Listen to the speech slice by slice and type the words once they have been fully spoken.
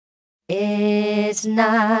It's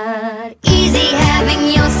not easy having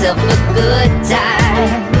yourself a good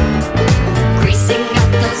time, greasing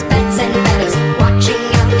up those beds and batters, watching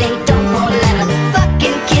out they don't fall, let 'em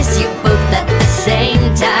fucking kiss you both at the same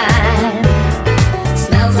time.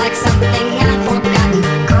 Smells like something I've forgotten,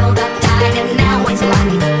 curled up tight and now it's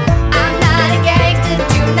rotten. I'm not a gangster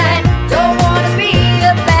tonight, don't wanna be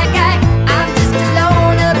a bad guy. I'm just a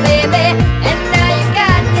loner, baby, and now you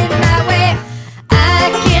got in my way.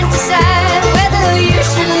 I can't decide